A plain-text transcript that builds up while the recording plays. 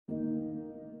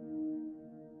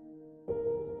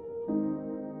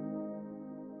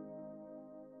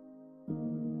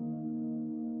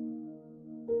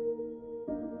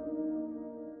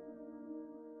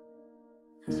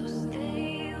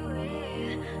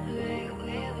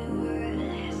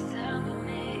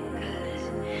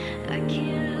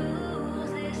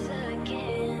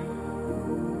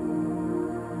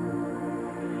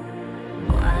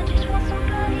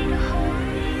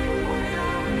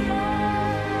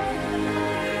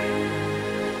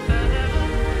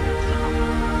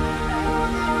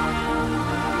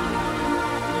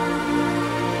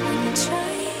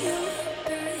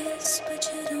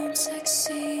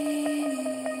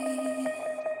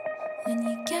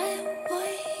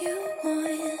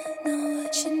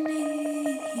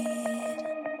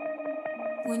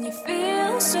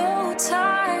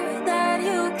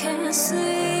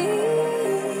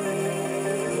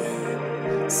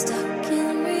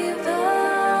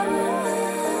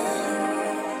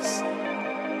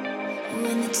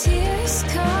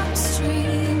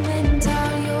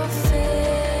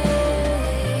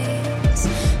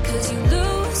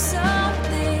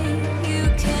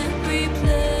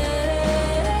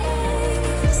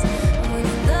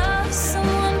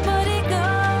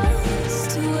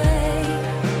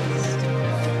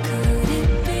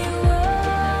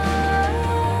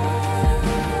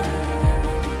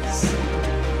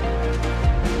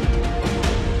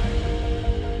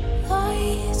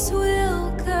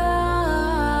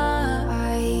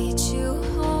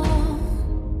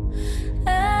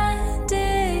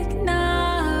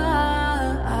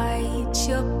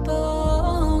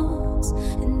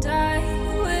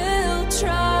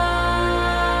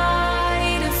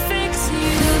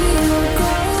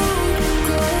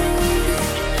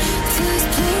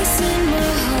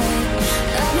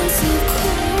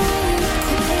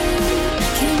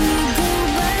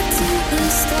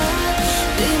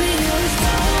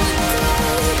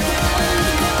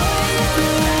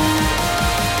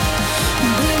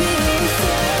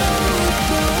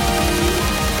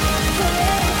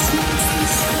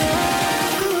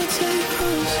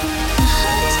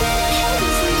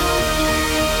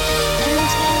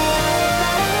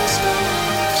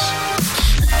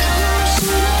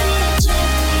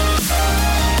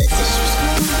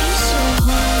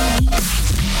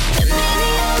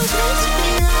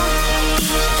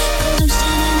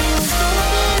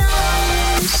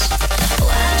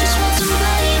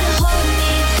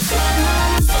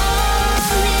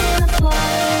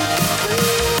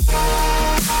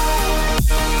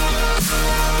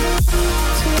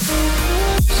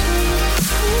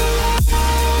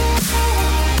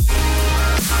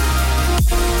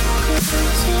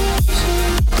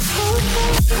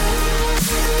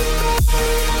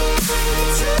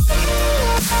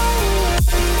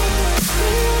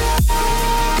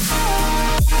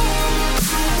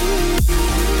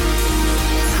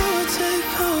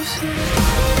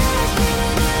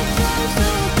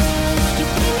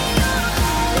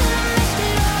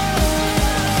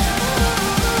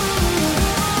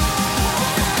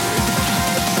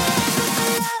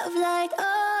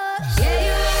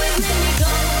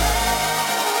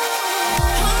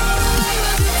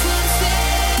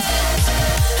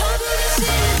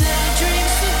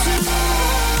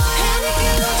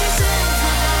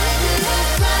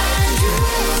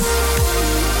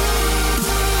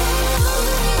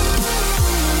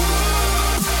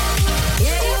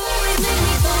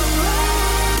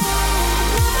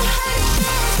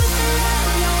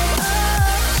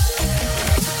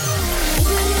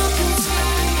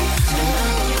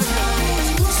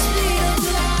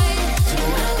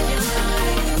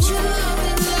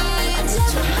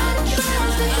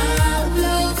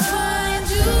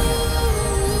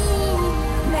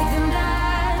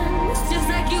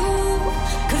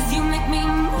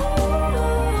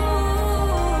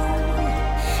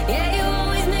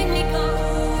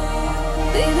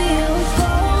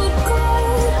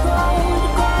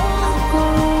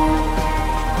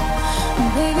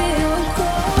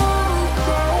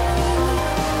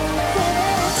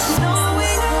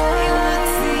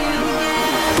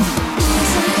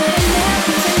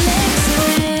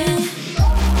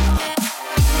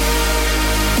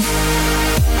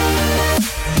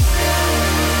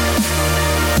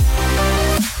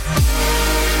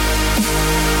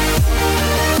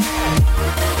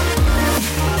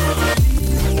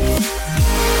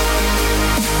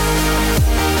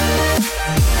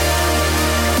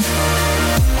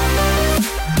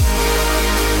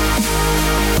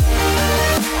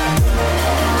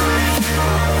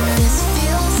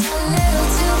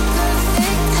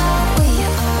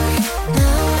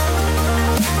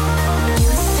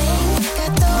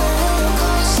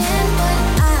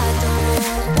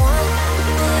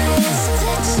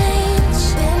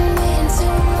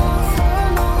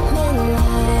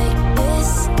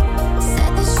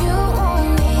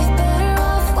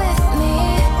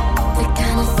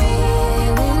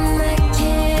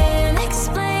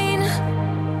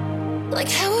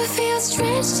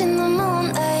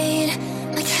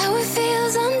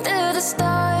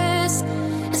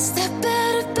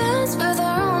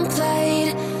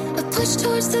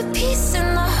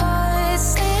in the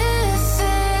hearts. If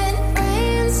it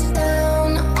rains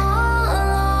down all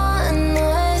on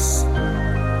us,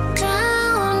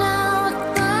 drown out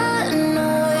the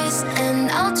noise,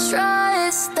 and I'll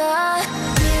trust the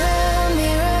mirror,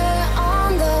 mirror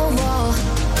on the wall.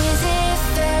 Is it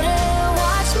fair to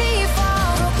watch me fall,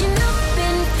 broken up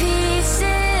in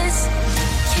pieces?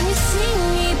 Can you see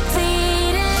me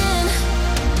bleeding?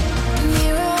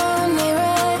 Mirror,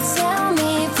 mirror, tell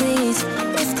me please,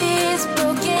 if these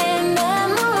broken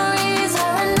memories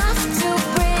are enough to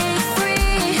break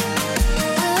free.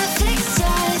 Will it fix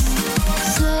us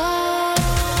slowly?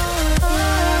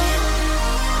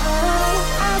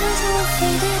 I was so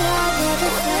afraid that I'd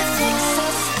never fix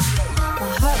us. My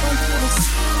heart went through the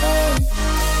ceiling.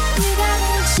 You got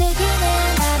me shaking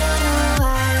and I don't know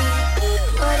why.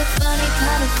 What a funny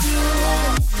kind of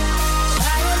feeling.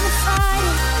 Trying to fight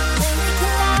it, then we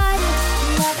collided.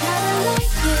 And I kinda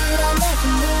like it, I never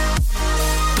knew.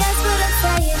 Guess what I'm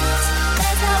saying is,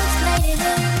 that's how it's made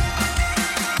it.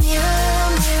 Mirror,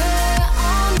 mirror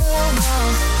on the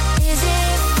wall. Is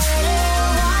it fair to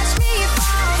watch me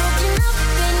fall, broken up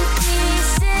in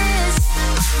pieces?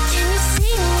 Can you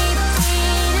see me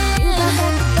bleeding? You got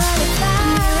that butterfly.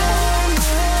 Mirror,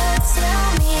 mirror, tell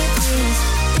me please,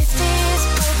 if these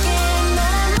broken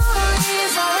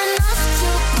memories are enough to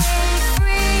break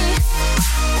free.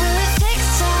 Will it fix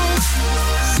us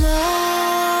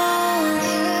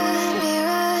slowly? Mirror,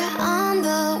 mirror on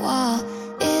the wall.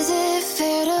 Is it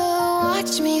fair to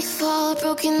watch me fall,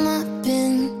 broken up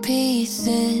in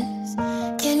pieces?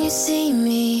 Can you see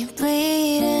me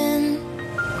bleeding?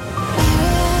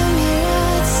 Mirror,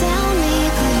 mirror, tell me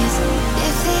please,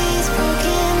 if these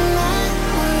broken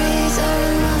memories are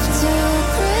enough to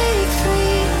break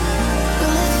free.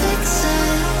 Will it fix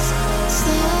us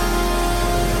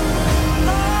slowly?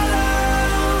 All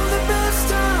of the best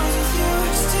times with you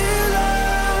still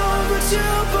love what you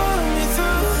put me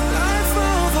through. I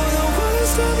fall for the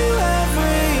worst of you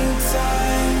every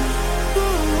time.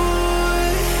 Ooh.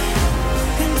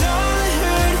 And all the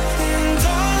hurt and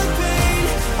all the pain,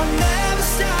 I'll never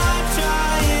stop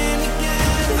trying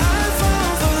again. I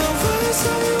fall for the worst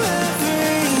of you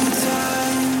every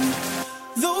time.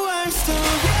 The worst of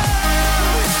you.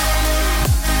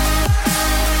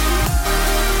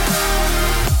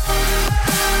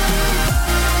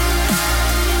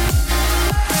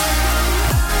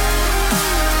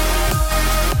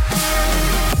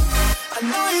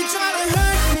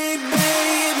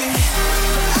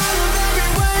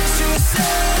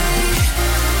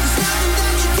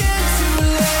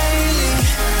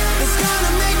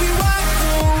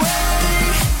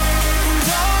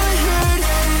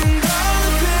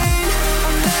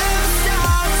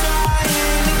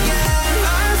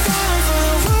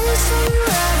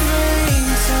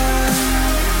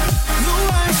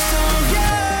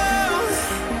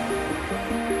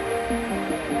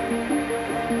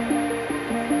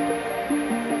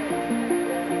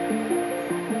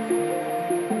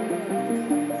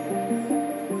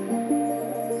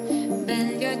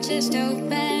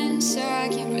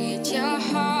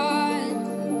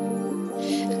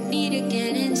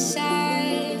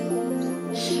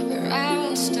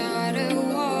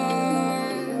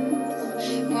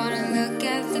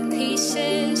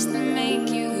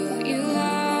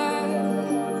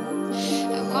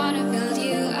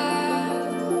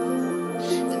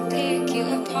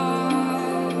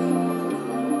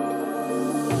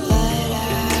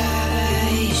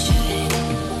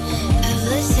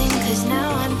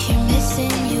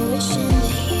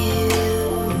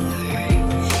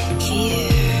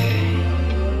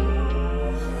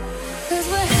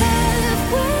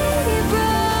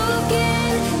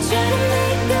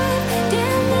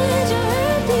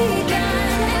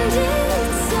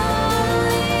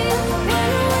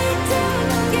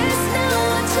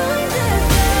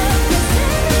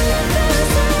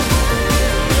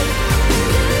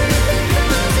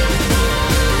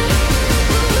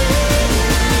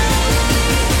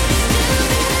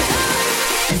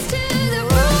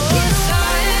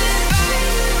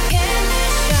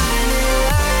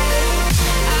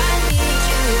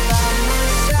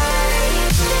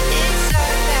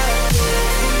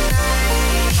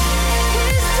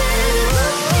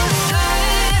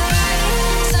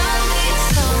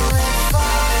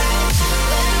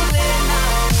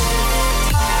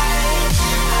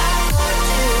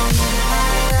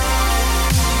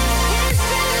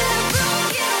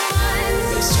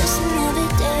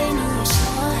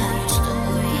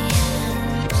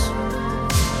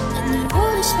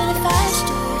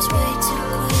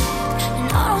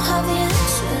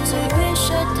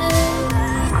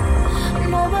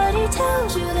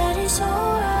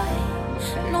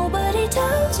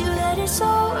 that it's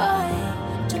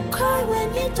alright to cry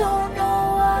when you don't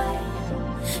know why,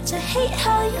 to hate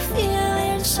how you feel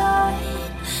inside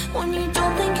when you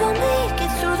don't think you'll make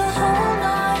it through the whole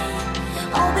night.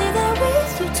 I'll be there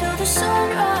with you till the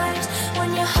sunrise,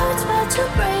 when your heart's about to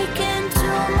break into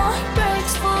my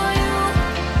breaks for you,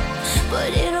 but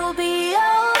it'll be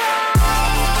alright.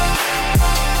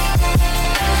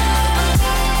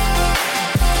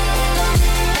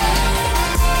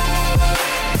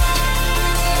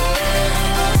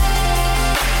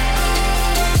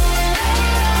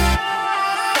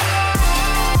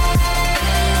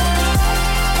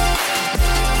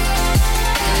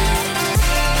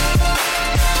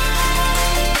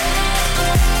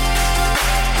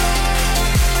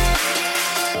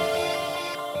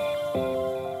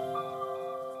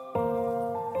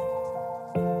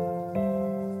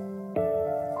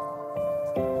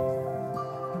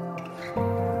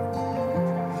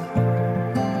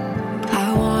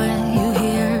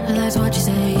 What you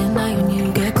say at night when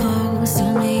you get close to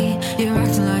me, you're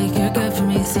acting like you're good for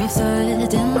me so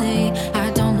suddenly.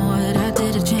 I don't know what I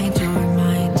did to change your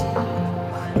mind.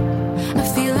 I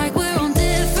feel like we're on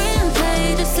different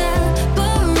pages,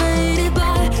 separated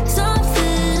by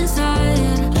something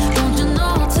inside. Don't you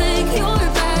know I'll take your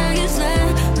baggage,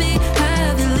 let me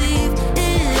have you leave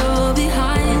it all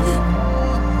behind.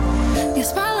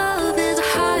 Yes, my love is a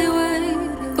highway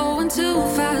going too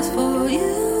fast for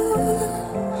you,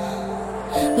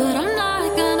 but I'm not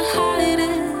gonna hide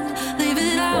it, leave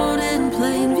it out in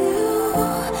plain view.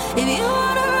 If you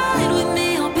wanna ride with me,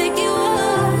 I'll pick you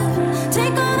up,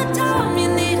 take all the time you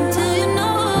need until you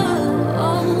know.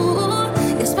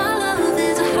 Yes, my love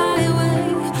is a highway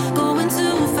going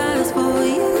too fast for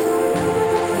you.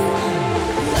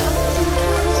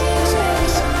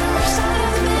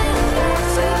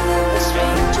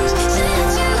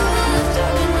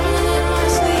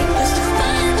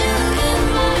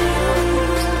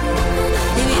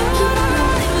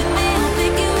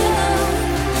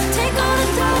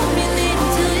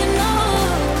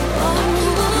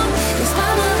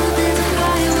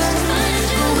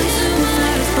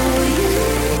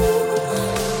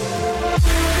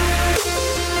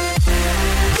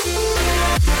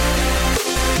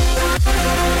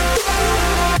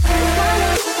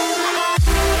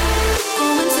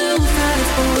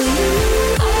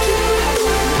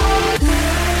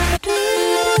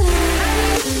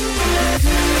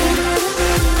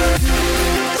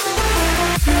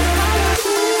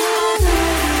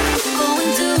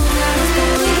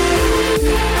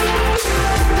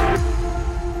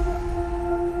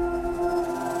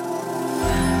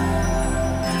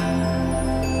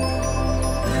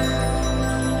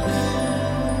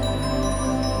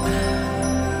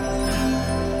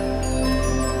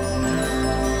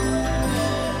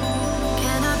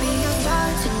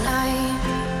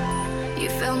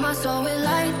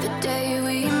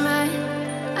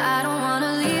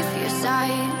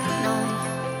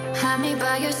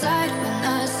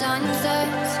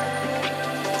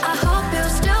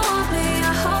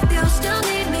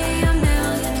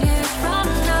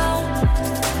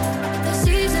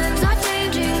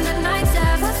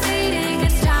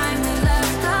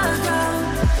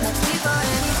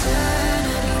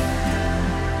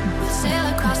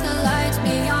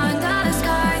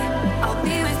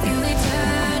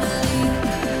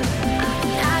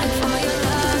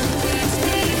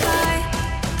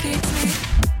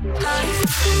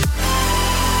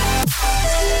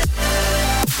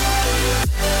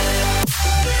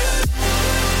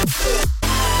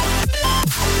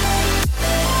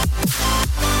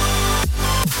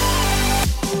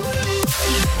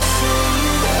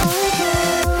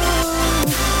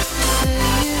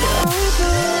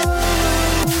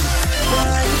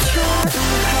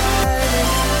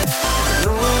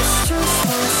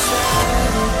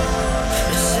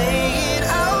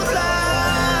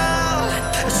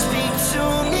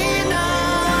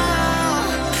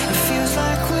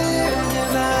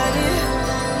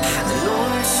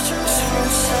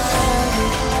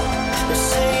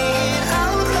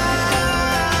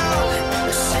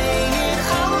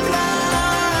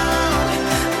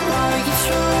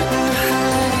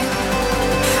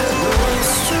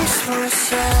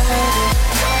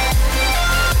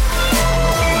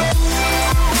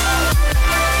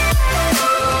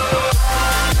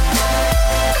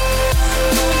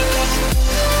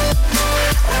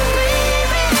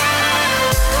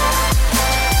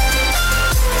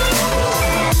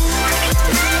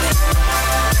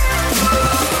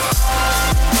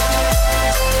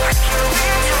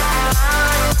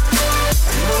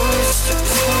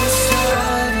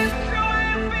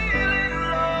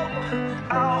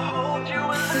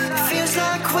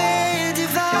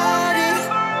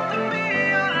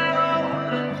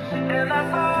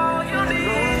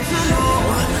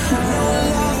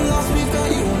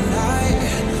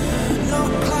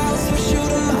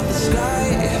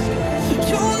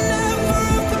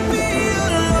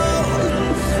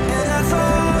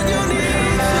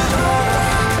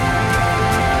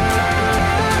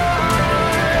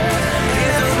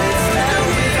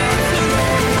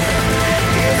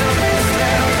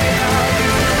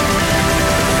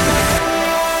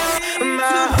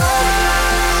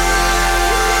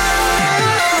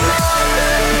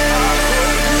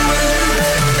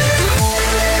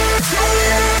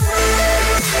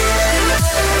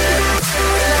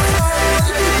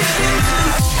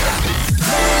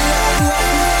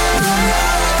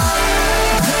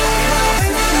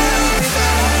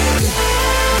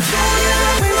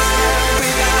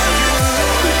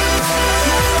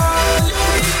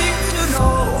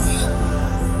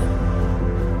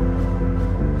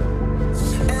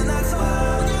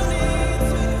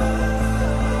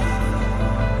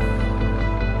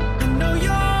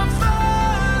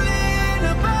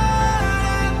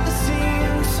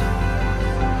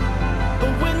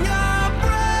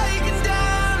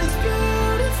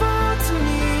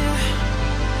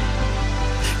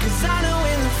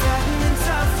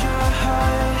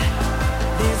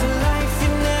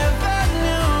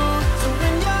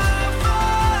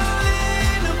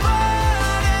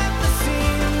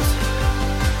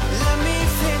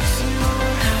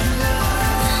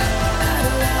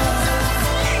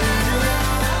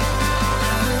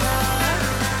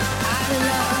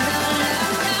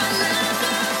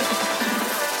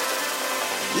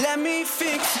 me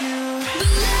fix you.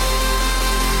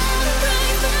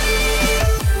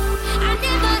 I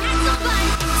never had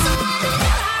somebody, so I don't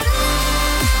know how to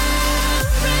love.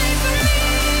 Pray for me.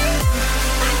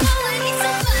 I know I need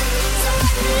somebody, so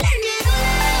I can learn it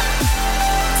all.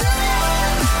 To love,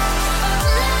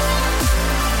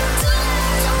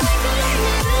 so I can learn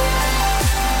it all.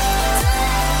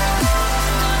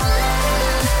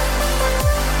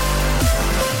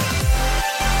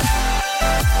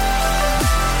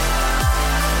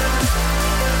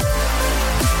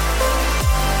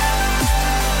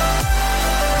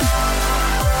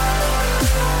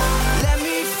 Let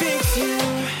me fix you.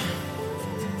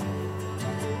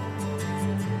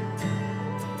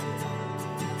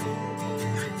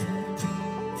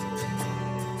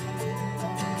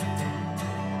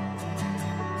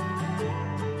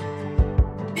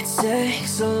 It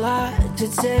takes a lot to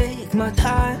take my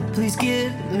time. Please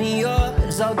give me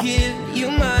yours, I'll give you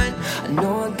mine. I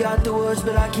know I got the words,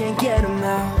 but I can't get them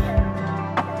out.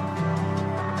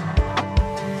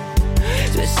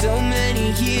 There's so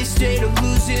many years straight of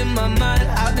losing my mind.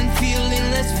 I've been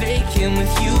feeling less vacant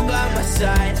with you by my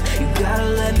side. You gotta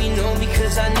let me know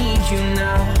because I need you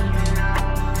now.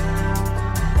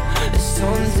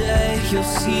 Someday you'll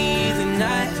see the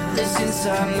night that's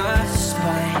inside my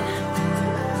spine.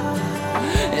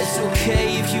 It's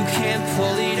okay if you can't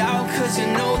pull it out, cause I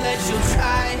know that you'll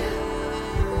try.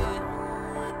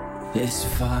 It's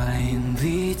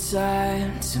finally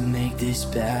time to make this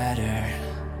better.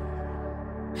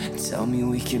 Tell me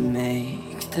we can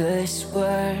make this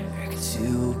work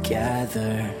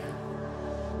together.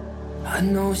 I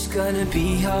know it's gonna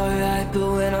be alright,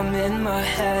 but when I'm in my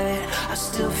head, I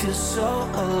still feel so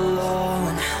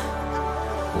alone.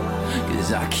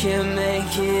 Cause I can't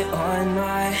make it on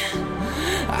my,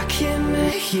 I can't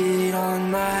make it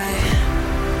on my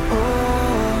own.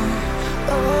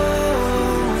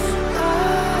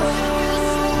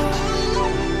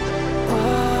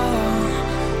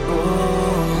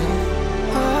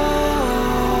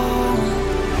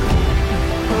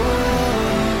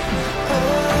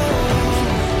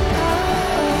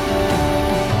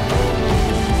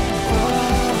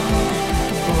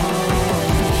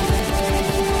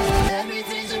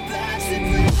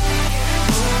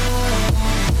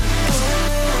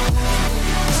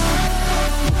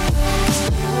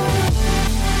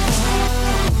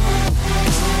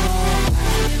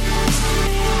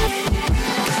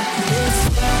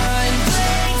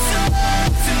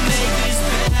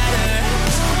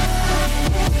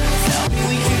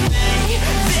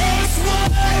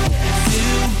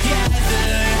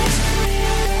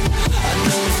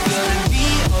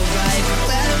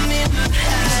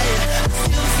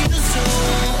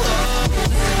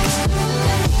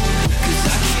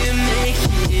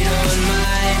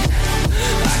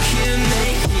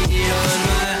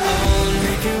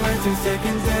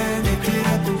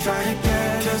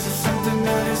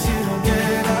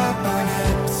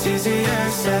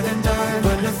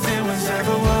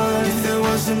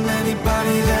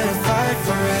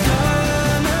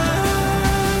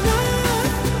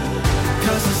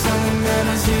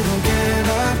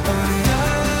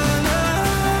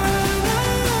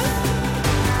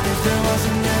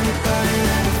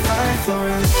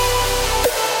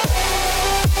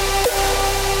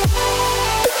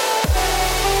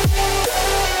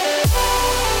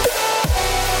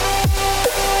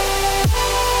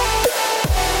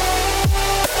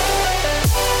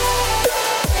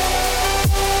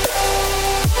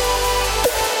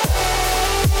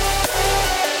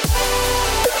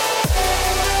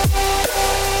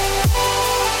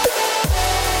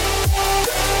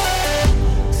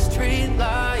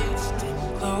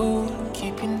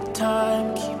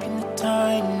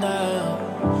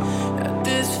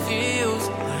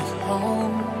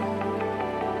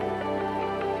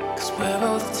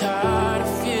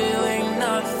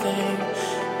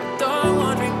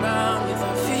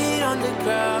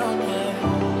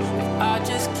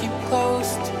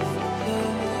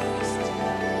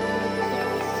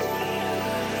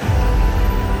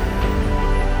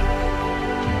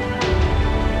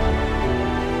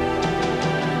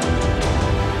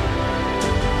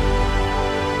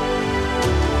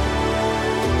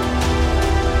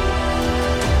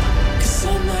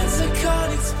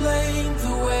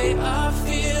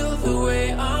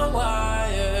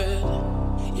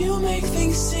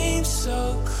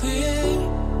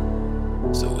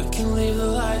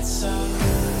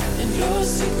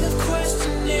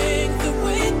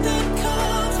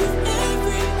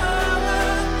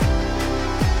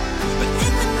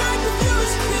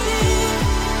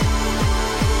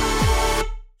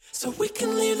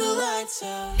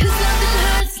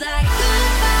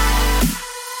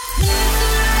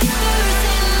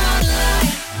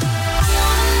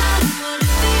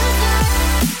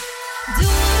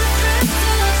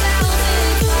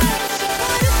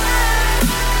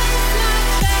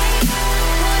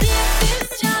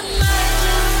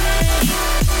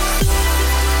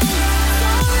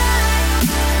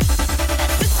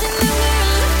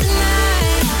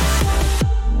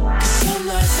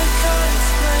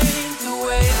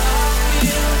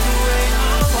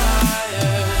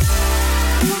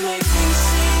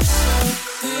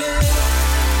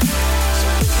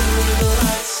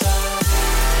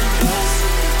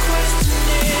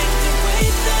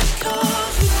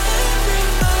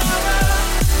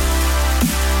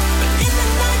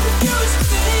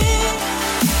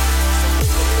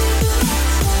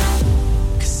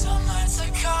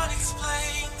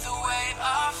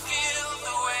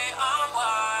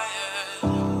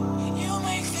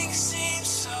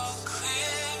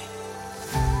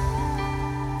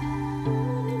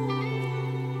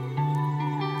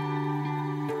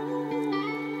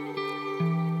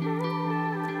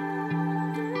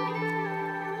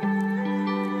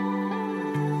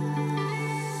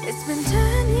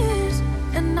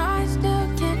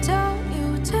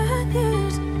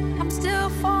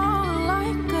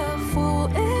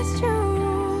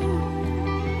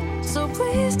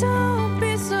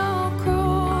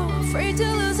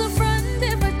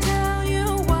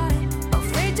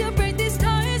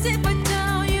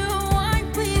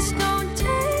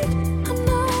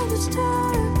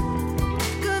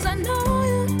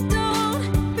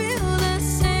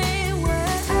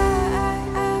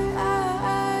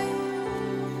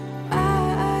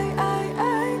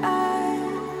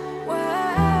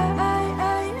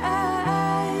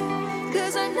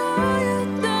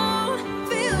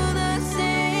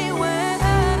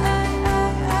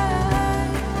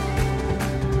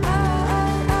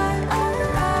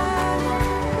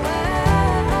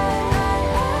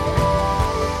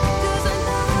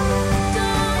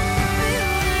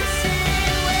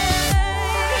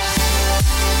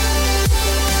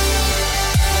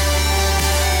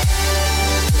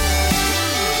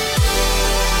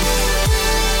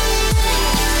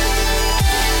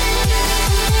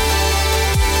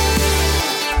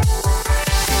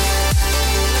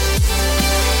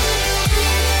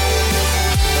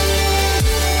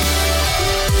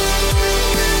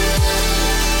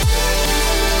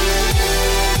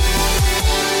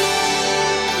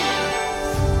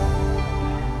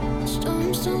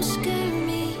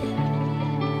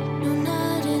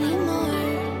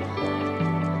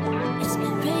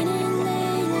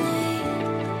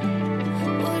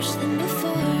 worse than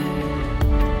before.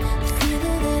 Feel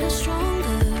a little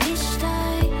stronger each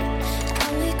time I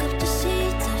wake up to see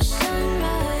the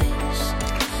sunrise.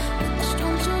 But the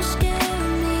storms don't scare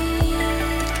me,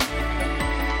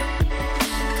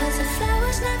 'cause the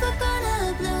flower's never gonna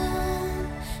bloom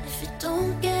if it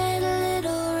don't get a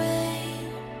little rain.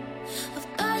 I've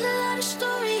got a lot of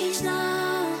stories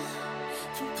now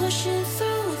from pushing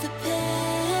through the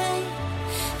pain.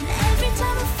 And every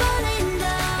time I'm falling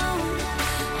down,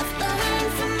 I've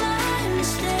learned from my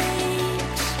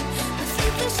mistakes. I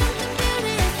think there's something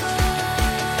beautiful.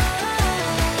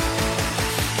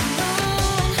 And no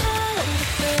one had to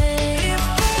pray. If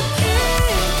I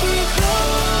can't get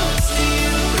close to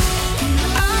you,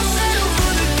 I'll settle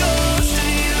for the ghost of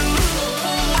you.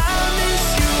 I miss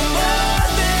you more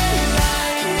than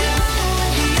life.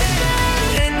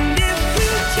 And if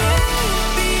you can't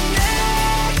be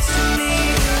next to me,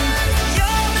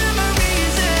 your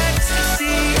memory's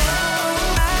ecstasy.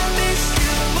 I miss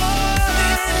you more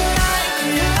than life.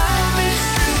 I miss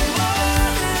you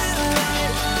more than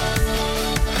life.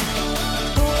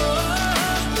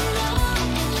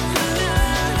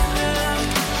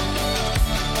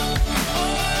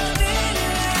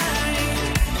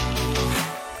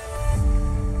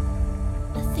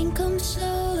 I think I'm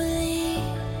slowly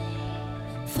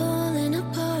falling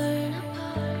apart,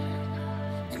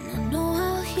 and I know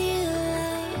I'll heal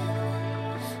it,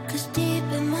 'cause deep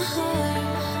in my heart,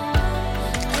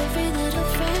 every little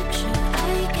fracture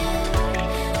I get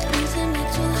reason me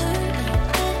to hurt a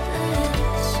bit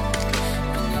less.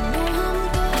 And I know I'm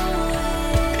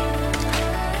going,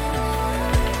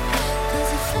 'cause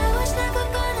the flower's never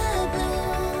gonna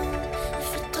bloom if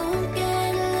it don't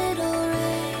get a little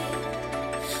rain.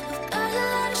 I've got a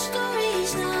lot of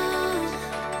stories now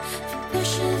from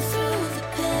pushing through the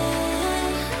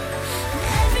pain. And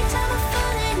every time I'm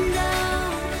falling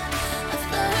down, I've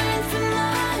learned from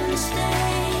my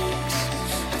mistakes.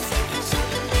 I think there's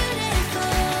something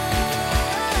beautiful.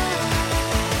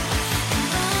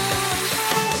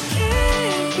 I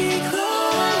can't get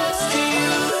close to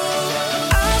you.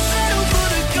 I'll settle for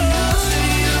the ghost of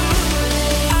you.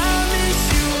 I miss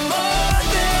you more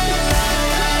than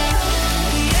life.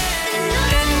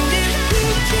 And if you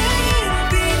can't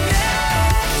be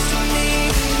next to me,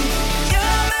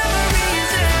 your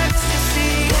memory's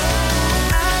ecstasy.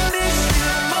 I miss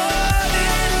you more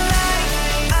than life.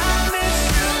 I miss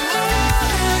you more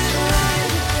than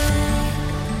life.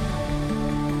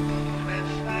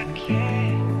 If I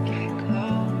can't get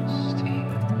close to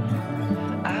you,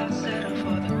 I'll settle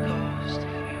for the ghost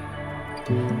of you.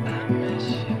 I miss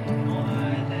you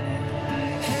more than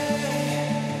life.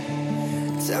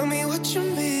 Tell me what you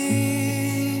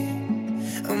mean.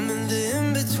 I'm in the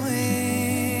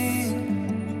in-between.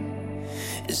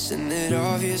 Isn't it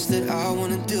obvious that I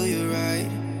wanna do you right?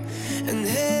 And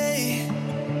hey,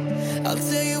 I'll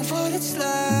tell you what it's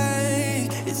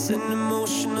like. It's an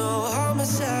emotional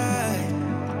homicide.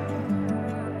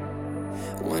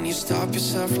 When you stop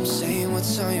yourself from saying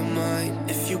what's on your mind.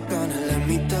 If you're gonna let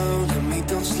me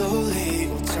down slowly.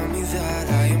 Well, tell me that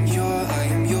I am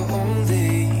your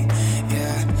only.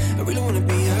 Yeah, I really wanna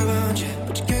be around you,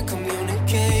 but you can't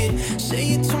communicate. Say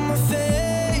it to my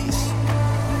face.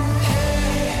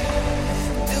 Hey,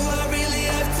 do I really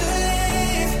have to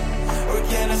leave? Or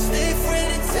can I stay for an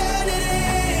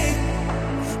eternity?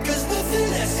 'Cause nothing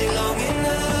lasts long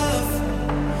enough.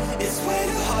 It's way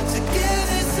too hard to give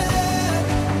this up.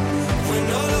 When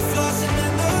all the flaws and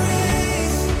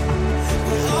memories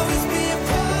will always be a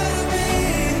part of me.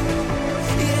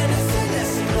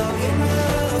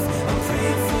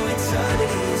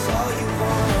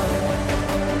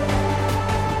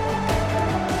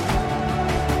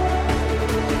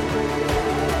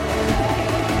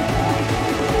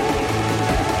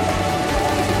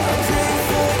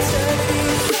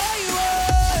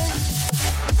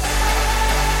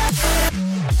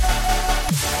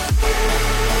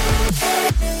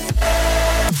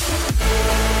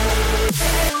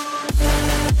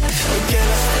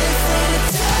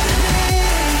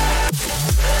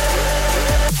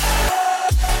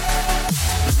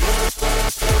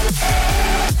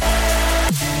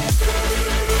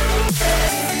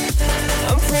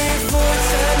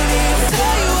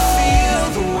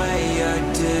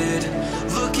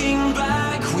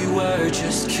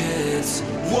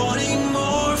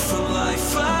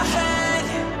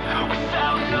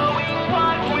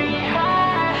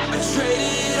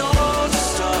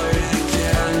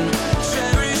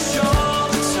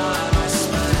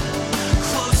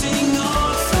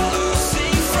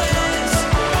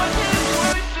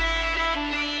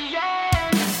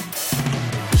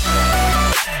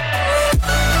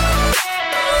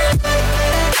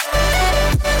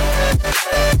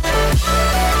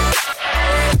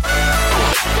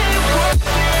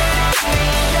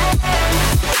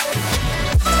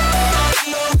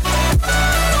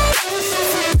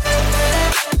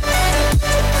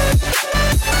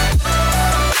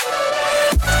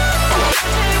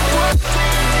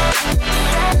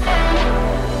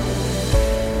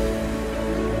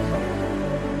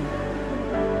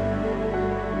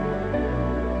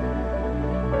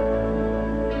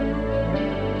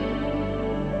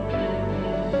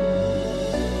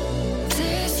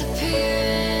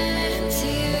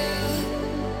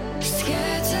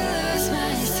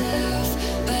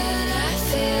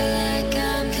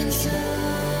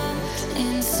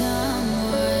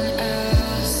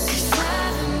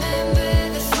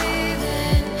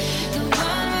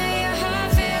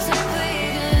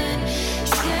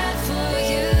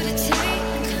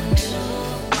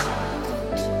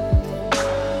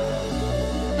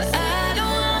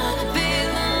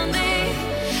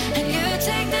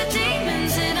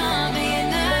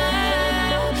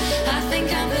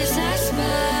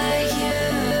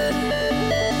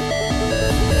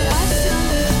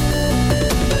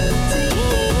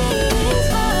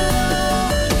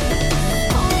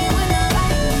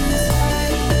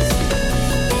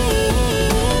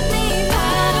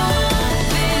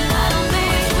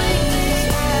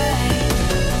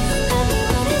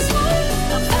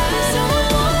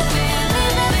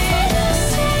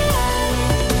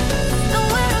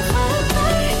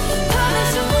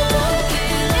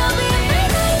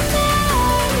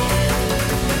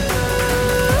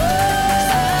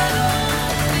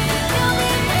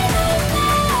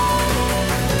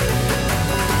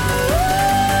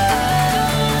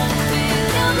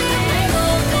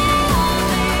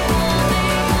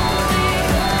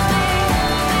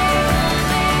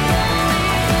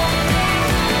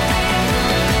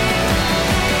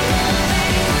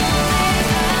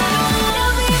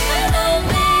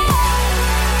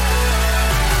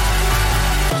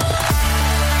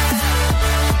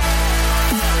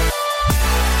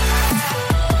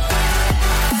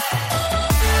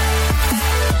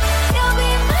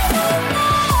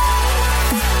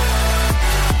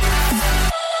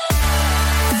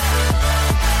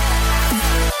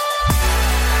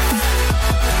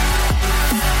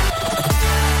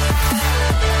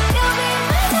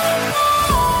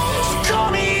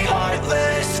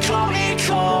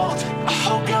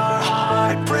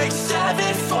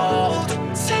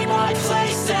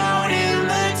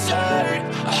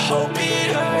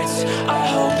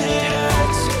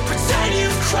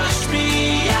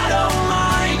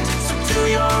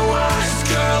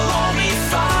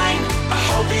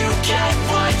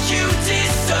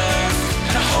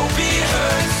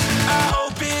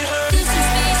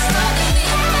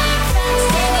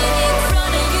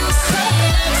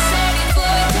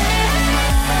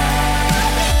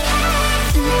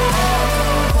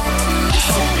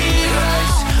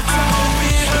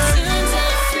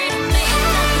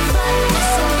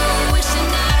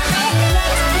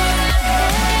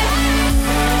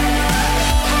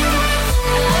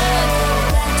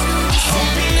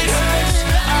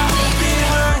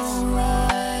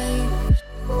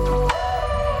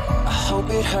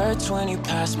 when you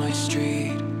pass my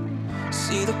street.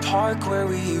 See the park where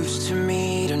we used to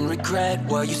meet, and regret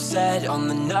what you said on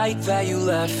the night that you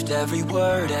left. Every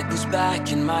word echoes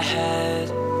back in my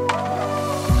head.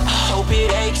 I hope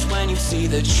it aches when you see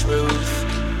the truth.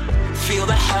 Feel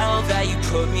the hell that you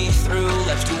put me through.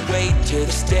 Left to wait to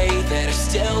this day that I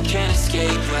still can't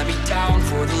escape. Let me down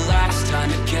for the last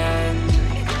time again.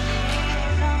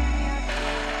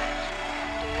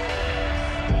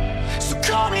 So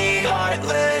call me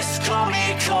heartless, call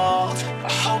me cold.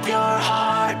 I hope your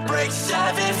heart breaks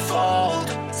sevenfold.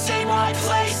 Take my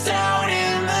place down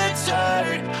in the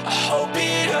dirt. I hope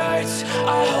it hurts,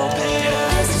 I hope it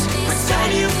hurts.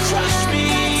 Pretend you crushed me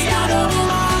out of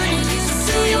mind.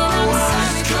 Do your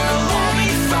worst, girl, I'll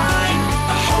be fine.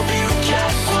 I hope you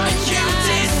get what you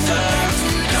deserve.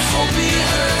 And I hope it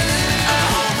hurts, I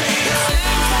hope it hurts.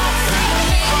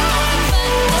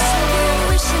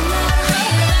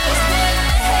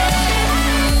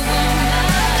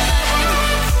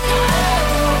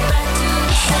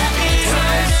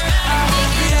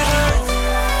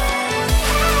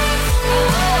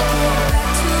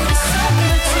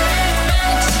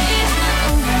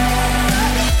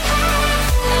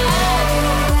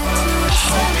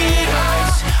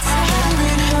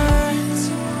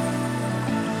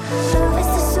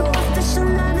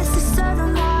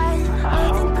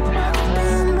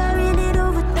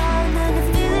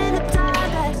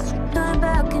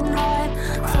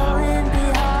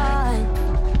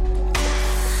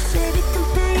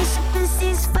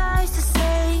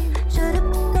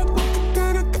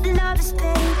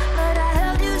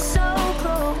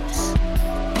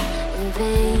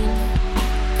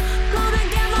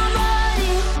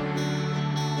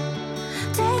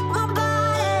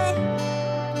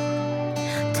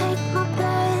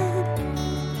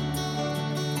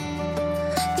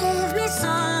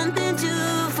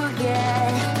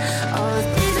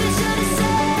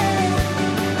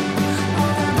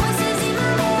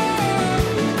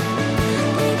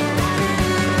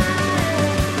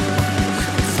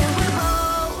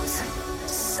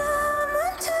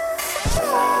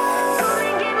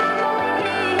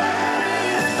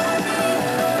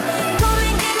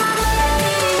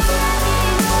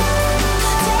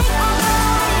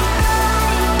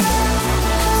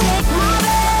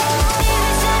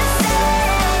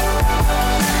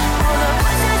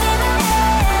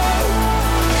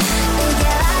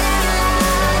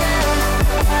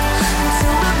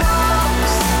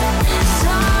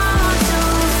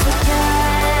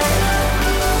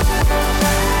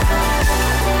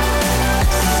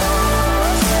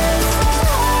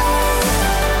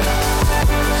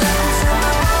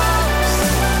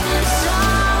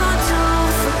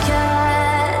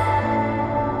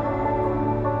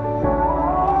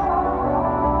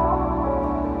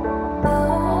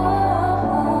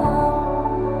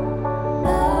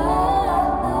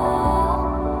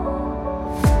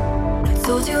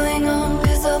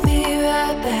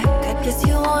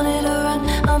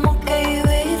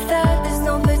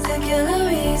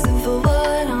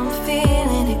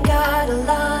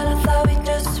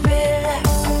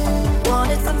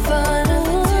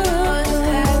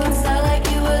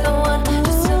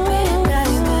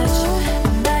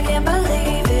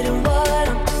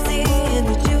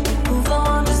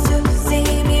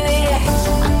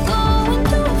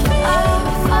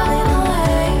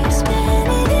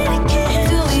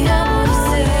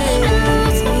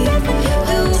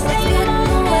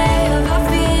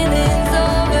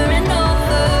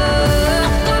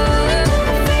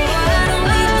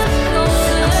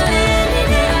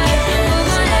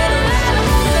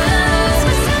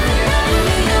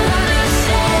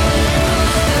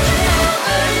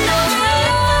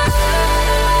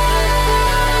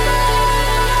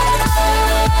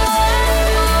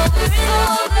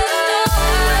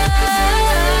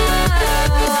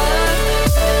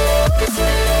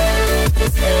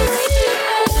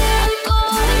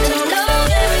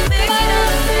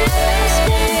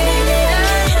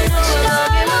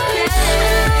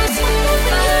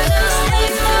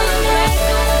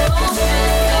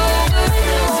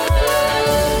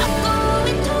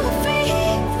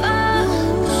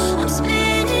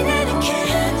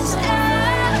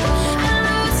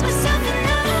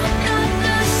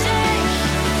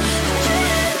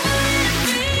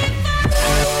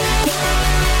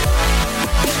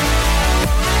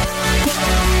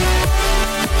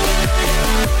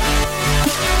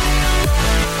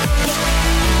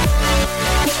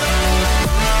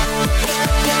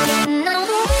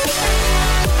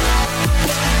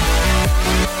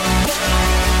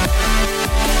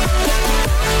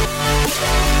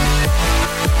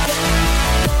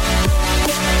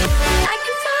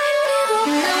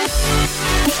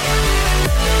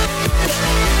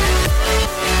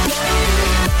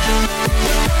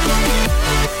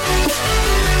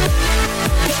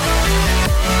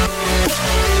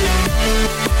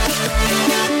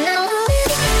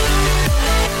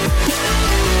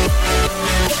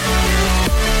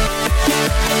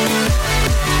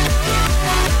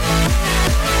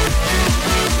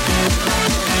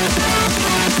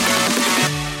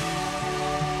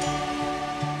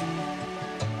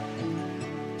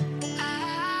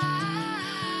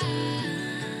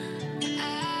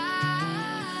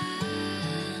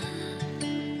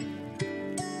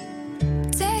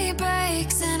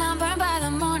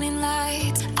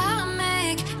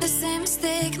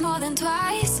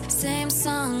 twice, same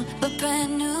song, but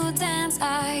brand new dance.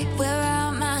 I wear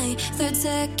out my third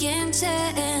second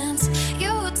chance.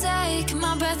 You take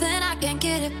my breath and I can't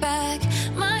get it back.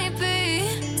 Might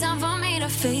be time for me to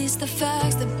face the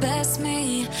facts. The best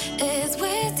me is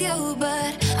with you,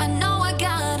 but